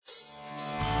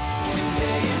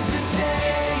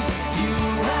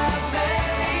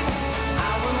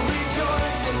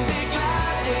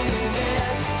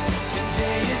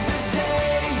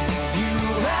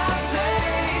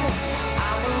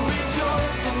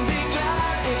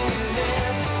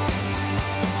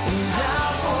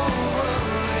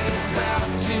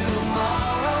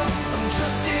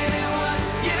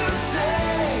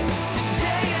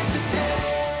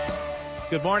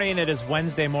Good morning. It is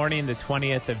Wednesday morning, the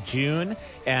 20th of June,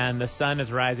 and the sun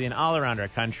is rising all around our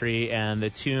country, and the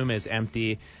tomb is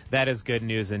empty. That is good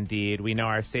news indeed. We know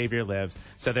our Savior lives,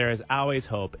 so there is always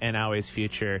hope and always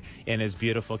future in his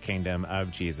beautiful kingdom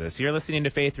of Jesus. You're listening to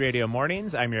Faith Radio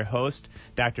Mornings. I'm your host,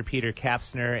 Dr. Peter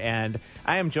Kapsner, and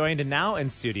I am joined now in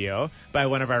studio by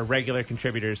one of our regular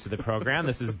contributors to the program.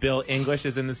 This is Bill English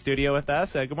is in the studio with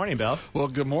us. Good morning, Bill. Well,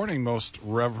 good morning, most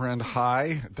Reverend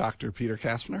High Dr. Peter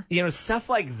Kapsner. You know, stuff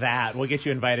like that will get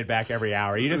you invited back every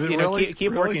hour. You just, really?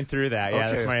 keep working through that.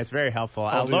 Yeah, this morning. It's very helpful.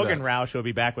 Logan Roush will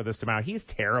be back with us tomorrow. He's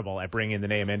terrible at bringing the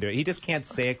name into it. He just can't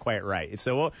say it quite right.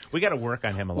 So we got to work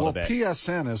on him a little bit.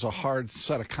 PSN is a hard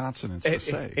set of consonants to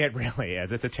say. It really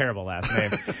is. It's a terrible last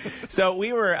name. So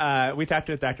we talked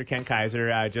with Dr. Kent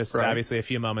Kaiser obviously a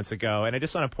few moments ago, and I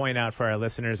just want to point out for our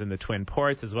listeners in the Twin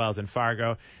Ports as well as in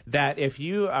Fargo that if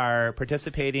you are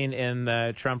participating in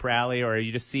the Trump rally or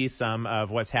you just see some of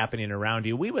what's happening around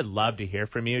you, we would love to hear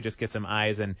from you. Just get some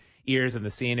eyes and ears in the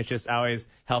scene. It's just always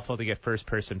helpful to get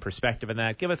first-person perspective in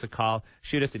that. Give us a call.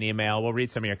 Shoot us an email. We'll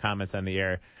read some of your comments on the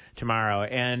air tomorrow.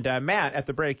 And Matt, at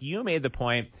the break, you made the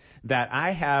point that I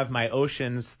have my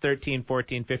Oceans 13,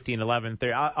 14, 15, 11,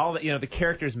 30, all the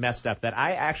characters messed up, that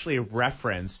I actually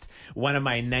referenced one of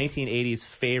my 1980s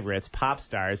favorites, pop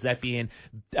stars, that being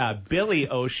Billy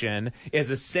Ocean is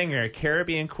a singer,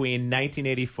 Caribbean Queen,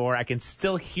 1984. I can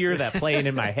still hear that playing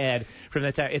in my head from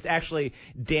the time. It's actually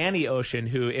Danny Ocean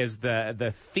who is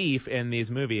the thief in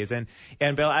these movies. And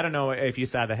Bill, I don't know if you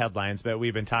saw the headlines, but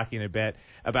we've been talking a bit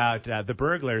about the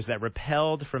burglars that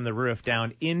rappelled from the roof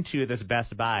down into this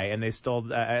Best Buy, and they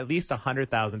stole at least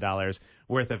 $100,000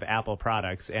 worth of Apple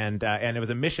products, and it was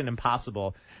a Mission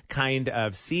Impossible kind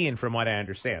of scene, from what I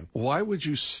understand. Why would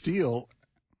you steal?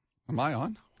 Am I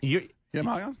on? Am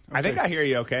I on? Okay. I think I hear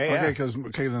you okay.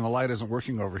 Okay, then the light isn't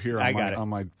working over here on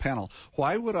my panel.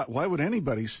 Why would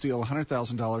anybody steal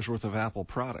 $100,000 worth of Apple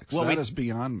products? Well, that is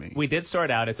beyond me. We did sort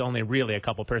out it's only really a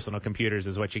couple personal computers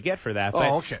is what you get for that.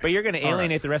 But, okay. But you're going to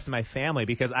alienate the rest of my family,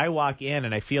 because I walk in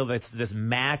and I feel this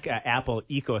Mac Apple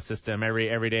ecosystem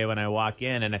every day when I walk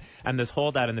in, and I'm this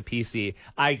holdout in the PC.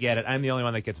 I get it. I'm the only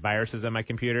one that gets viruses on my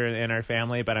computer in our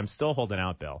family, but I'm still holding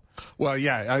out, Bill. Well,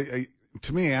 yeah.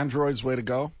 To me, Android's way to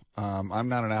go. I'm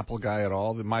not an Apple guy at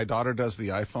all. My daughter does the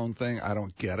iPhone thing. I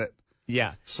don't get it.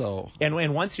 Yeah. So.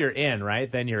 And once you're in, right,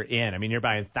 then you're in. I mean, you're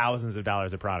buying thousands of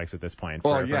dollars of products at this point.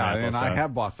 For Apple, and I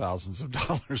have bought thousands of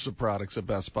dollars of products at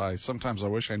Best Buy. Sometimes I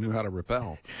wish I knew how to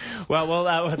repel. Well,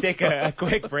 we'll take a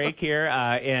quick break here,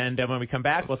 and when we come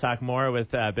back, we'll talk more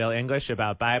with Bill English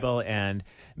about Bible and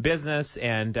business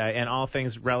and all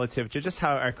things relative to just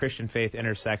how our Christian faith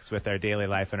intersects with our daily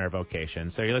life and our vocation.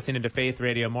 So you're listening to Faith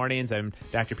Radio Mornings. I'm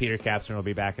Dr. Peter Kapsner. We'll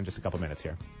be back in just a couple minutes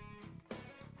here.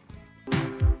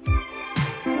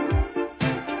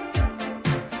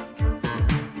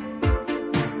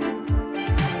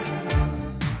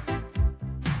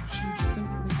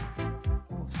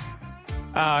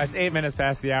 It's 8 minutes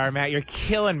past the hour. Matt, you're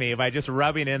killing me by just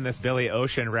rubbing in this Billy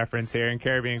Ocean reference here in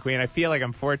Caribbean Queen. I feel like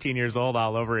I'm 14 years old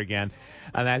all over again.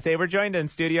 And that's it. We're joined in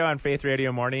studio on Faith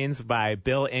Radio Mornings by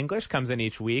Bill English. Comes in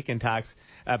each week and talks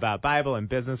about Bible and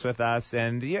business with us.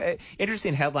 And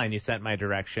interesting headline you sent my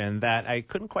direction that I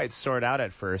couldn't quite sort out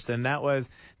at first, and that was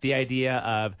the idea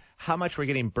of how much we're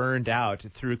getting burned out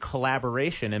through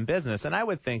collaboration in business. And I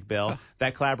would think, Bill,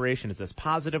 that collaboration is this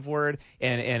positive word,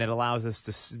 and it allows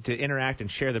us to interact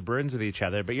and share the burdens with each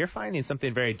other. But you're finding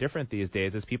something very different these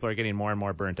days as people are getting more and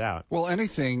more burnt out. Well,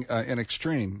 anything in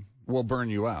extreme will burn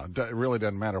you out. It really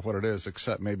doesn't matter what it is,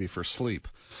 except maybe for sleep.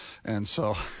 And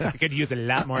so I could use a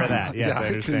lot more of that. Yes, I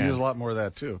understand. I could use a lot more of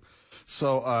that too.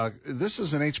 So this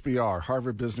is an HBR,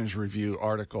 Harvard Business Review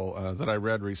article that I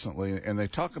read recently, and they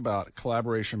talk about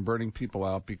collaboration burning people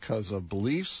out because of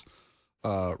beliefs.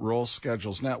 Roles,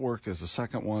 schedules, network is the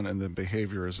second one, and then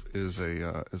behavior is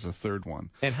a third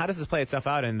one. And how does this play itself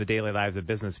out in the daily lives of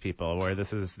business people, where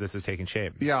this is taking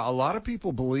shape? Yeah, a lot of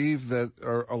people believe that,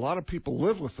 or a lot of people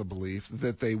live with the belief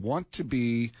that they want to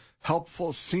be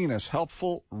helpful, seen as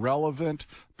helpful, relevant,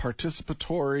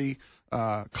 participatory,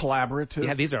 collaborative.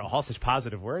 Yeah, these are all such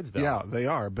positive words, Bill. Yeah, they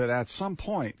are. But at some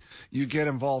point, you get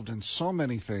involved in so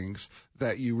many things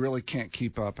that you really can't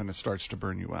keep up and it starts to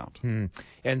burn you out.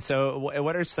 And so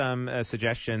what are some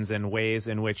suggestions and ways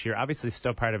in which you're obviously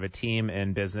still part of a team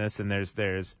in business and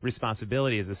there's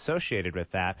responsibilities associated with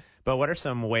that, but what are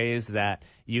some ways that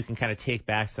you can kind of take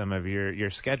back some of your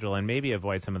schedule and maybe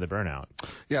avoid some of the burnout?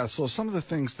 Yeah, so some of the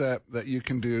things that you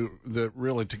can do that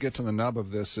really to get to the nub of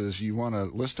this is you want to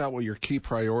list out what your key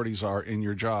priorities are in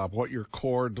your job, what your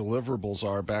core deliverables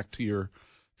are back to your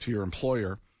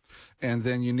employer. And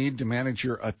then you need to manage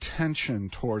your attention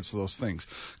towards those things.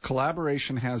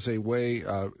 Collaboration has a way,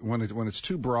 when it's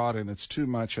too broad and it's too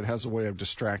much, it has a way of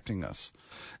distracting us.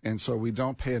 And so we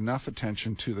don't pay enough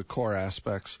attention to the core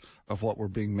aspects of what we're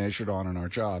being measured on in our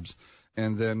jobs.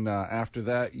 And then after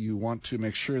that, you want to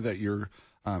make sure that you're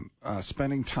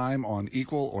spending time on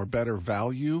equal or better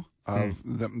value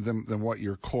than what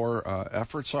your core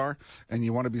efforts are, and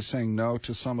you want to be saying no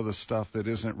to some of the stuff that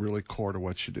isn't really core to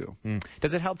what you do.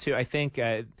 Does it help too? I think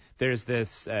there's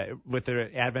this with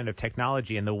the advent of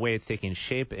technology and the way it's taking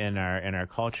shape in our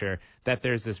culture, that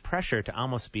there's this pressure to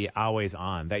almost be always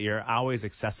on, that you're always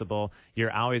accessible,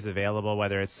 you're always available,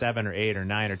 whether it's 7 or 8 or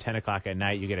 9 or 10 o'clock at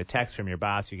night, you get a text from your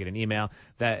boss, you get an email,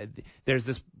 that there's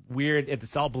this weird,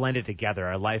 it's all blended together,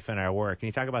 our life and our work. Can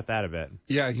you talk about that a bit?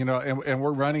 Yeah, and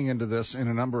we're running into this in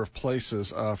a number of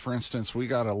places. For instance, we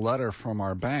got a letter from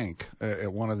our bank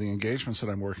at one of the engagements that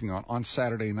I'm working on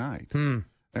Saturday night. And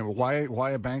why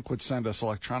a bank would send us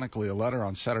electronically a letter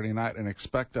on Saturday night and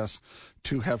expect us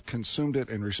to have consumed it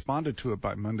and responded to it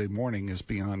by Monday morning is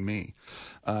beyond me.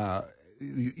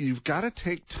 You've got to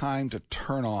take time to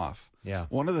turn off. Yeah.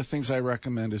 One of the things I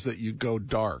recommend is that you go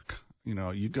dark.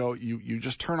 You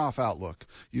just turn off Outlook,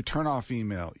 you turn off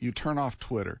email, you turn off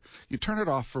Twitter, you turn it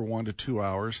off for 1 to 2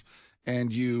 hours,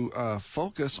 and you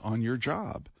focus on your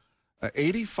job.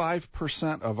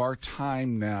 85% of our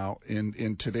time now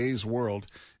in today's world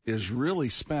is really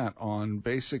spent on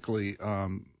basically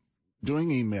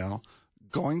doing email,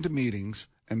 going to meetings,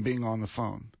 and being on the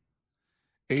phone.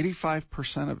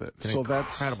 85% of it. So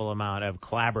that's an incredible amount of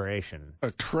collaboration.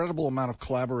 A credible amount of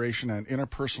collaboration and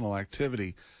interpersonal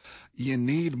activity. You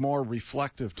need more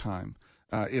reflective time.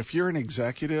 If you're an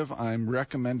executive, I'm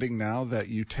recommending now that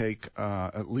you take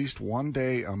at least 1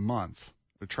 day a month.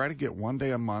 Try to get 1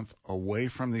 day a month away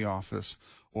from the office,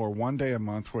 or 1 day a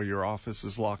month where your office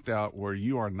is locked out, where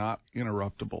you are not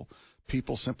interruptible.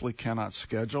 People simply cannot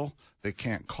schedule. They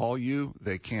can't call you.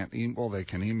 They can't they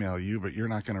can email you, but you're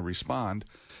not going to respond.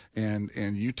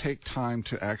 And you take time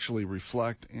to actually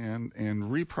reflect and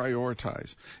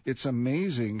reprioritize. It's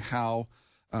amazing how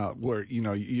where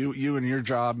you and your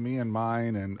job, me and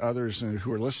mine, and others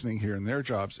who are listening here in their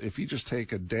jobs, if you just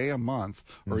take a day a month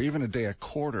or even a day a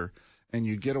quarter, and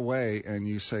you get away and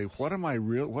you say, what have I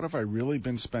really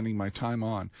been spending my time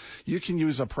on? You can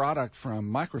use a product from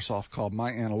Microsoft called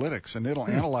My Analytics, and it'll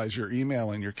analyze your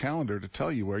email and your calendar to tell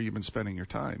you where you've been spending your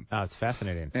time. Oh, it's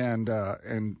fascinating.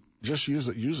 And just use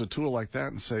a tool like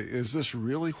that and say, is this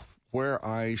really where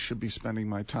I should be spending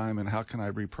my time, and how can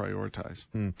I reprioritize?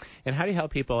 And how do you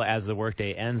help people as the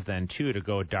workday ends then, too, to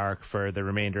go dark for the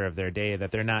remainder of their day,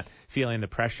 that they're not feeling the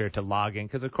pressure to log in?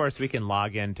 Because, of course, we can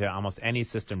log into almost any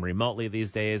system remotely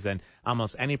these days, and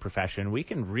almost any profession. We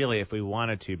can really, if we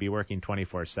wanted to, be working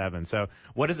 24/7. So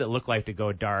what does it look like to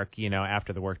go dark,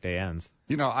 after the workday ends?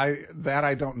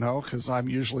 I don't know, because I'm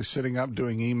usually sitting up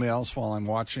doing emails while I'm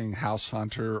watching House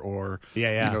Hunter or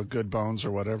Good Bones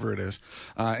or whatever it is.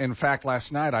 In fact,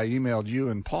 last night I emailed you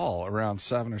and Paul around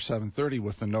 7 or 7:30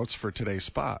 with the notes for today's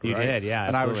spot. You did, yeah.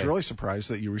 And absolutely. I was really surprised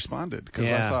that you responded, because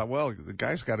I thought, well, the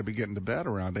guy's got to be getting to bed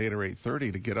around 8 or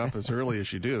 8:30 to get up as early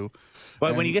as you do.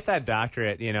 But when you get that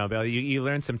doctorate, Bill, you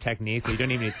learn some techniques that you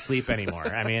don't even need sleep anymore.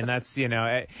 I mean, that's, and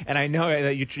I know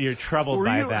that you're troubled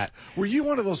by that. Were you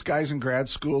one of those guys in grad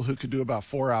school who could do about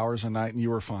 4 hours a night and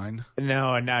you were fine?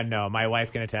 No. My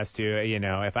wife can attest to,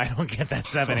 if I don't get that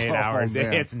 7-8 hours,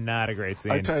 it's not a great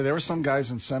scene. I tell you, there were some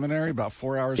guys in seminary about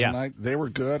 4 hours a night. They were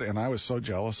good, and I was so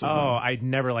jealous of them. Oh, I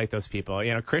never liked those people.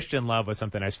 Christian love was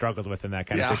something I struggled with in that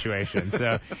kind of situation.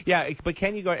 So, but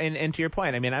can you go, and to your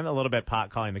point, I mean, I'm a little bit pot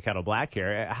calling the kettle black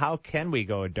here. How can we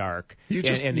go dark in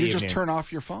the evening? You just turn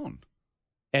off your phone.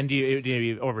 And do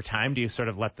you over time, do you sort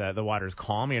of let the waters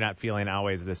calm? You're not feeling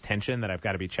always this tension that I've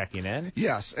got to be checking in?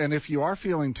 Yes, and if you are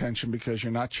feeling tension because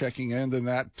you're not checking in,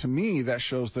 then to me, that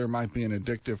shows there might be an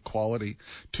addictive quality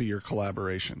to your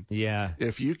collaboration. Yeah.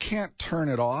 If you can't turn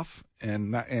it off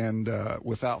and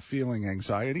without feeling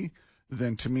anxiety,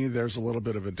 then to me there's a little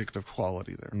bit of addictive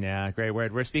quality there. Yeah, great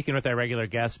word. We're speaking with our regular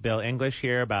guest, Bill English,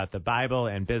 here about the Bible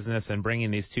and business and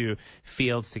bringing these two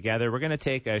fields together. We're going to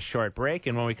take a short break,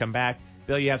 and when we come back,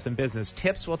 Bill, you have some business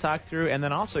tips we'll talk through, and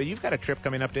then also you've got a trip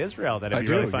coming up to Israel that'd be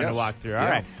really fun to walk through. All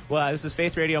right. Well, this is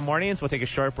Faith Radio Mornings. We'll take a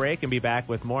short break and be back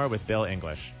with more with Bill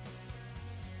English.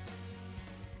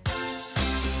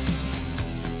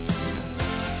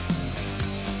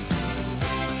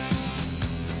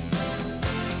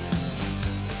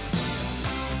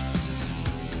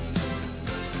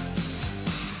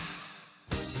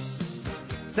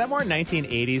 Is that more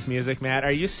 1980s music,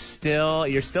 Matt? You're still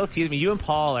teasing me? You and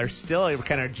Paul are still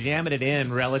kind of jamming it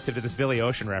in relative to this Billy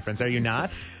Ocean reference, are you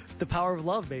not? The power of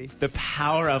love, baby. The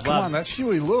power of love. Come on, that's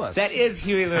Huey Lewis. That is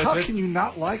Huey Lewis. How can you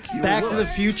not like Huey Back Lewis? to the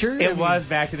Future? It was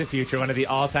Back to the Future, one of the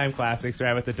all-time classics,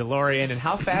 right, with the DeLorean. And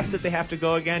how fast did they have to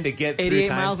go again to get through time? 88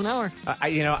 miles an hour.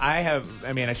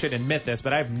 I shouldn't admit this,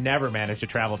 but I've never managed to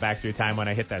travel back through time when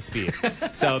I hit that speed.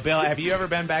 So, Bill, have you ever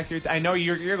been back through time? I know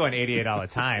you're going 88 all the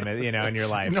time, in your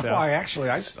life. No, so.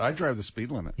 I drive the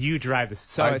speed limit. You drive the.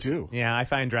 So I do. Yeah, I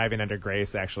find driving under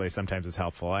grace actually sometimes is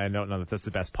helpful. I don't know that that's the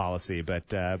best policy, but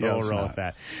we'll roll with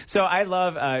that. So I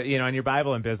love, on your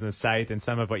Bible and Business site and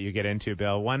some of what you get into,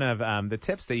 Bill, one of the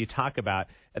tips that you talk about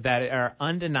that are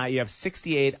undeniable. You have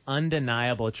 68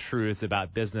 undeniable truths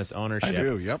about business ownership. I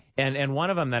do, yep. And one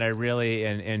of them that I really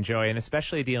enjoy, and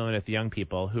especially dealing with young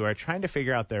people who are trying to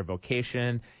figure out their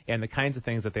vocation and the kinds of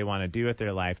things that they want to do with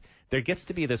their life, there gets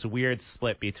to be this weird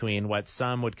split between what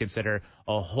some would consider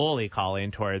a holy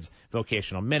calling towards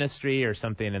vocational ministry or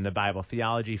something in the Bible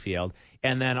theology field,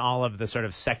 and then all of the sort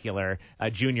of secular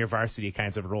junior varsity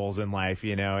kinds of roles in life,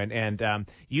 and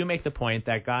you make the point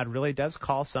that God really does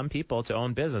call some people to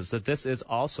own business, that this is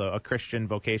also a Christian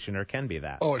vocation or can be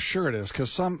that. Oh, sure it is,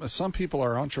 because some people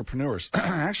are entrepreneurs.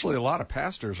 Actually, a lot of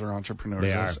pastors are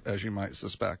entrepreneurs, as you might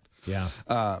suspect. Yeah.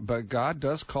 But God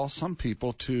does call some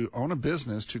people to own a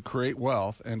business, to create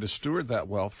wealth, and to steward that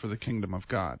wealth for the kingdom of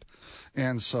God.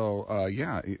 And so,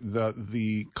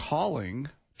 the calling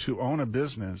to own a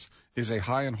business is a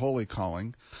high and holy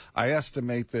calling. I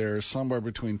estimate there's somewhere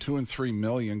between 2 and 3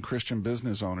 million Christian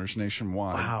business owners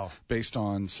nationwide. Wow. Based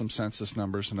on some census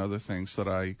numbers and other things that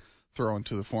I throw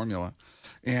into the formula.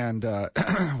 And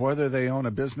whether they own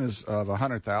a business of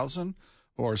 100,000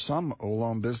 or some will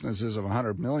own businesses of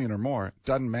 100 million or more,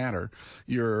 doesn't matter.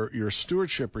 Your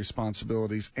stewardship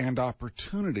responsibilities and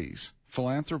opportunities,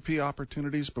 philanthropy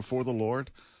opportunities before the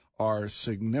Lord, are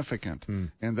significant.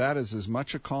 And that is as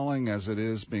much a calling as it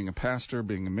is being a pastor,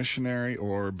 being a missionary,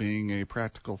 or being a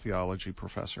practical theology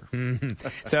professor.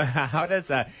 So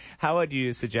how would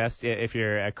you suggest, if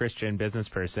you're a Christian business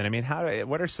person,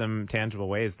 what are some tangible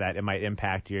ways that it might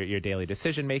impact your daily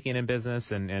decision making in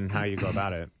business and how you go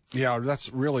about it? Yeah,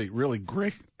 that's really, really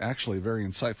great. Actually, a very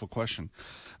insightful question.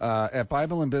 At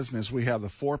Bible and Business, we have the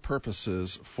 4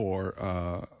 purposes for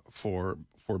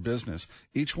business.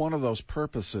 Each one of those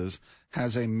purposes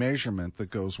has a measurement that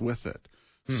goes with it.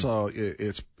 So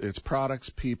it's products,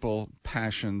 people,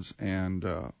 passions, and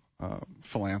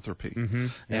philanthropy.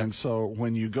 And so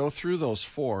when you go through those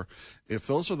 4, if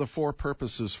those are the 4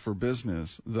 purposes for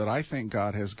business that I think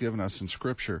God has given us in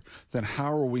Scripture, then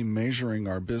how are we measuring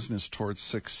our business towards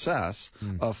success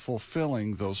of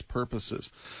fulfilling those purposes?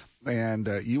 And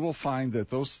you will find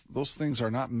that those things are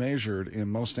not measured in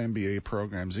most MBA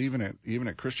programs, even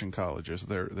at Christian colleges.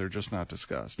 They're just not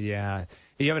discussed. Yeah.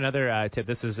 You have another tip.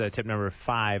 This is tip number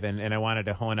 5, and I wanted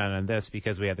to hone in on this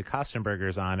because we had the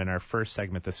Kostenbergers on in our first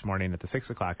segment this morning at the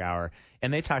 6 o'clock hour,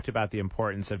 and they talked about the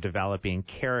importance of developing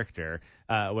character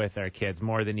with our kids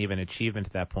more than even achievement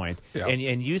at that point. Yeah.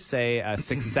 And you say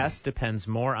success depends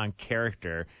more on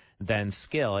character than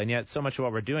skill, and yet so much of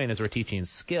what we're doing is we're teaching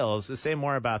skills. Say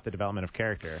more about the development of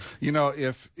character.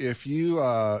 If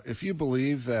you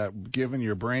believe that given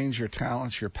your brains, your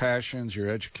talents, your passions, your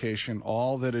education,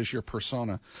 all that is your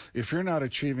persona, if you're not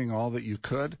achieving all that you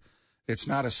could, it's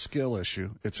not a skill issue,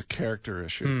 it's a character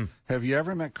issue. Have you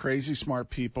ever met crazy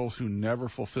smart people who never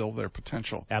fulfill their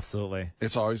potential? Absolutely.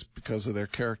 It's always because of their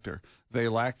character. They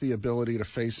lack the ability to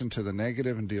face into the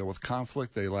negative and deal with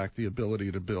conflict. They lack the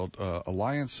ability to build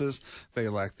alliances. They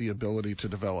lack the ability to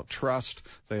develop trust.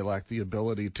 They lack the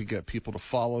ability to get people to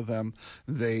follow them.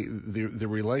 The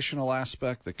relational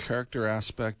aspect, the character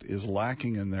aspect is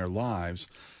lacking in their lives.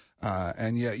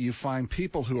 And yet you find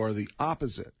people who are the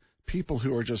opposite. People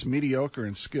who are just mediocre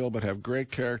in skill but have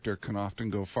great character can often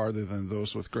go farther than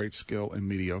those with great skill and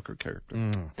mediocre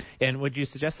character. And would you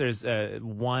suggest there's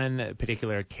one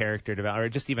particular character development, or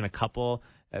just even a couple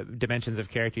dimensions of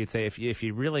character you'd say if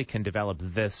you really can develop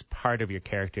this part of your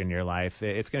character in your life,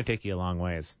 it's going to take you a long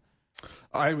ways?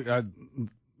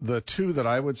 The 2 that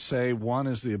I would say, one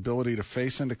is the ability to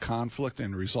face into conflict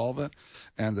and resolve it,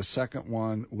 and the second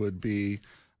one would be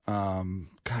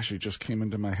Gosh, it just came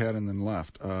into my head and then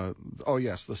left. Oh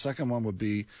yes, the second one would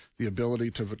be the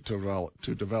ability to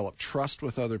develop trust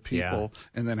with other people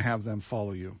and then have them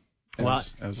follow you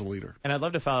as a leader. And I'd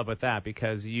love to follow up with that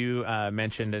because you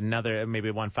mentioned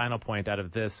maybe one final point out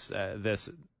of this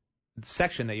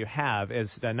section that you have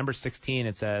is number 16.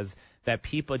 It says that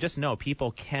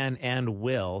people can and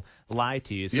will lie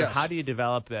to you. So how do you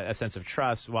develop a sense of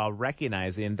trust while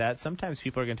recognizing that sometimes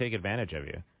people are going to take advantage of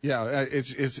you? Yeah,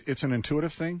 it's an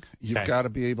intuitive thing. You've got to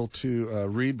be able to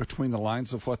read between the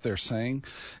lines of what they're saying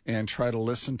and try to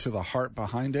listen to the heart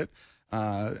behind it.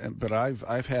 But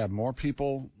I've had more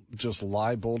people just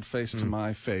lie bold-faced to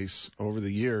my face over the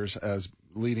years as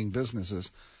leading businesses.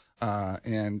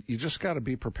 And you just got to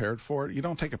be prepared for it. You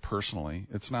don't take it personally.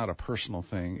 It's not a personal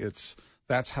thing.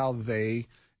 That's how they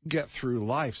get through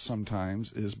life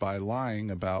sometimes, is by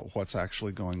lying about what's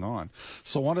actually going on.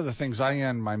 So one of the things I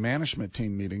end my management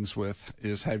team meetings with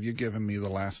is, have you given me the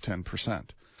last 10%?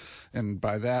 And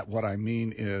by that, what I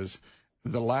mean is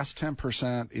the last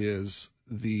 10% is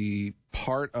the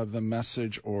part of the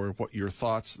message or what your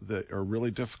thoughts that are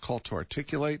really difficult to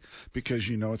articulate because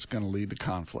you know it's going to lead to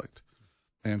conflict.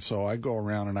 And so I go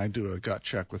around and I do a gut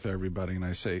check with everybody, and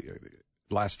I say,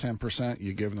 last 10%,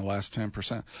 you give them the last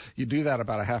 10%. You do that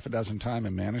about a half a dozen times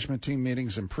in management team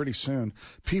meetings, and pretty soon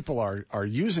people are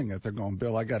using it. They're going,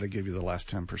 Bill, I got to give you the last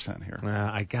 10% here.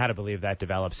 I got to believe that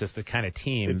develops just the kind of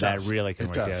team that really can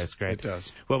work together. It's great. It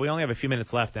does. Well, we only have a few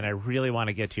minutes left, and I really want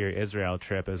to get to your Israel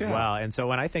trip as well. And so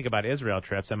when I think about Israel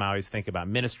trips, I'm always thinking about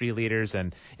ministry leaders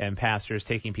and pastors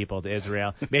taking people to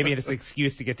Israel. Maybe it's an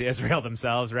excuse to get to Israel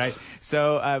themselves, right?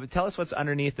 So tell us what's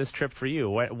underneath this trip for you.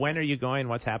 When are you going?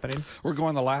 What's happening? We're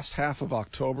going the last half of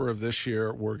October of this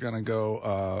year. We're going to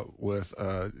go with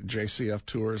JCF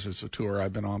Tours. It's a tour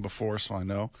I've been on before, so I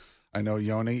know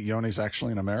Yoni. Yoni's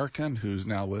actually an American who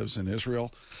now lives in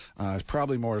Israel. He's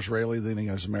probably more Israeli than he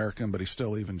is American, but he's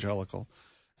still evangelical.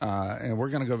 And we're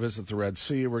going to go visit the Red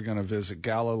Sea. We're going to visit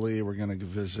Galilee. We're going to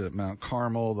visit Mount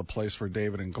Carmel, the place where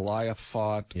David and Goliath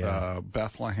fought,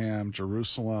 Bethlehem,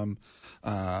 Jerusalem,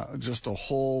 just a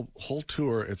whole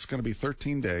tour. It's going to be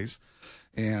 13 days.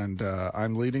 And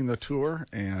I'm leading the tour,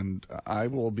 and I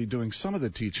will be doing some of the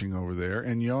teaching over there,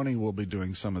 and Yoni will be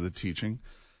doing some of the teaching.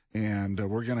 And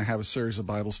we're going to have a series of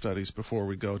Bible studies before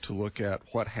we go to look at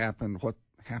what happened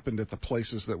at the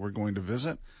places that we're going to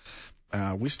visit.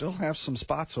 We still have some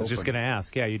spots open. I was just going to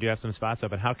ask. Yeah, you do have some spots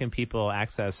open. How can people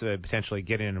access potentially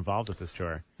getting involved with this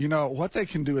tour? You know, what they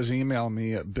can do is email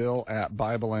me at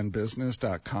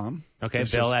bill@bibleandbusiness.com. Okay,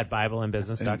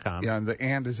 bill@bibleandbusiness.com. And the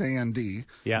and is A-N-D.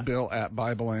 Yeah.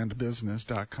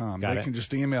 bill@bibleandbusiness.com. They can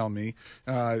just email me.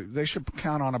 They should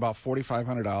count on about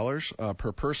 $4,500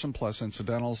 per person plus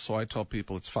incidentals. So I tell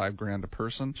people it's $5,000 a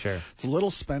person. Sure. It's a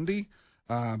little spendy,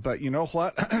 but you know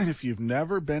what? If you've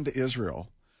never been to Israel,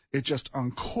 it just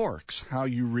uncorks how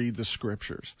you read the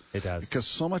scriptures. It does. Because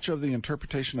so much of the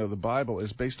interpretation of the Bible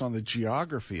is based on the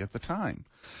geography at the time.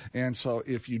 And so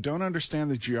if you don't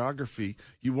understand the geography,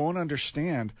 you won't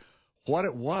understand what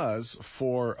it was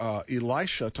for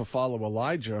Elisha to follow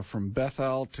Elijah from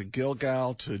Bethel to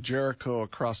Gilgal to Jericho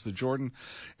across the Jordan.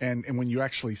 And when you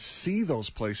actually see those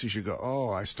places, you go, oh,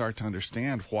 I start to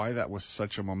understand why that was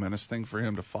such a momentous thing for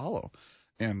him to follow.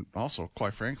 And also,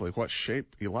 quite frankly, what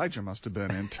shape Elijah must have been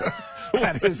into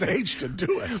at his age to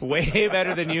do it. Way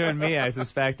better than you and me, I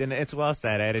suspect. And it's well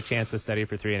said. I had a chance to study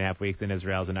for 3.5 weeks in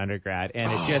Israel as an undergrad.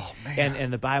 And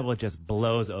and the Bible just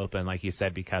blows open, like you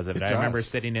said, because of it. I remember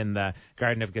sitting in the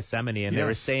Garden of Gethsemane, and they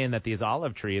were saying that these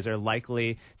olive trees are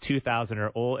likely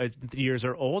 2,000 years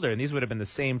or older. And these would have been the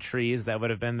same trees that would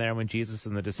have been there when Jesus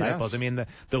and the disciples. Yes. I mean,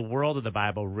 the world of the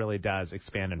Bible really does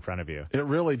expand in front of you. It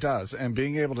really does. And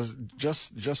being able to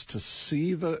just to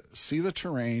see the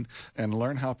terrain and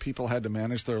learn how people had to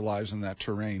manage their lives in that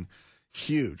terrain,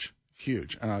 huge.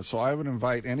 So I would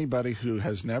invite anybody who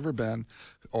has never been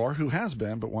or who has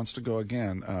been but wants to go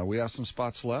again. We have some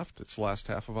spots left. It's the last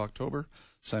half of October.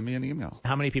 Send me an email.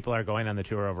 How many people are going on the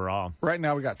tour overall? Right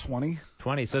now we got 20.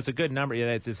 20. So it's a good number.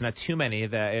 It's not too many.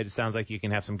 That it sounds like you can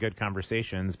have some good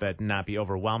conversations, but not be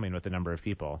overwhelming with the number of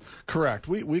people. Correct.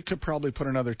 We could probably put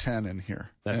another 10 in here.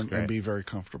 That's great. And be very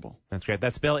comfortable. That's great.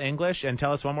 That's Bill English. And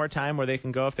tell us one more time where they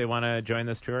can go if they want to join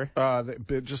this tour.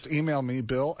 Just email me,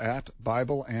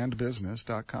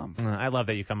 bill@bibleandbusiness.com. I love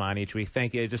that you come on each week.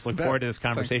 Thank you. Just look forward to this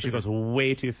conversation. It goes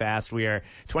way too fast. We are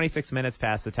 26 minutes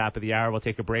past the top of the hour. We'll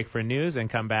take a break for news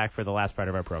and come back for the last part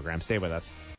of our program. Stay with us.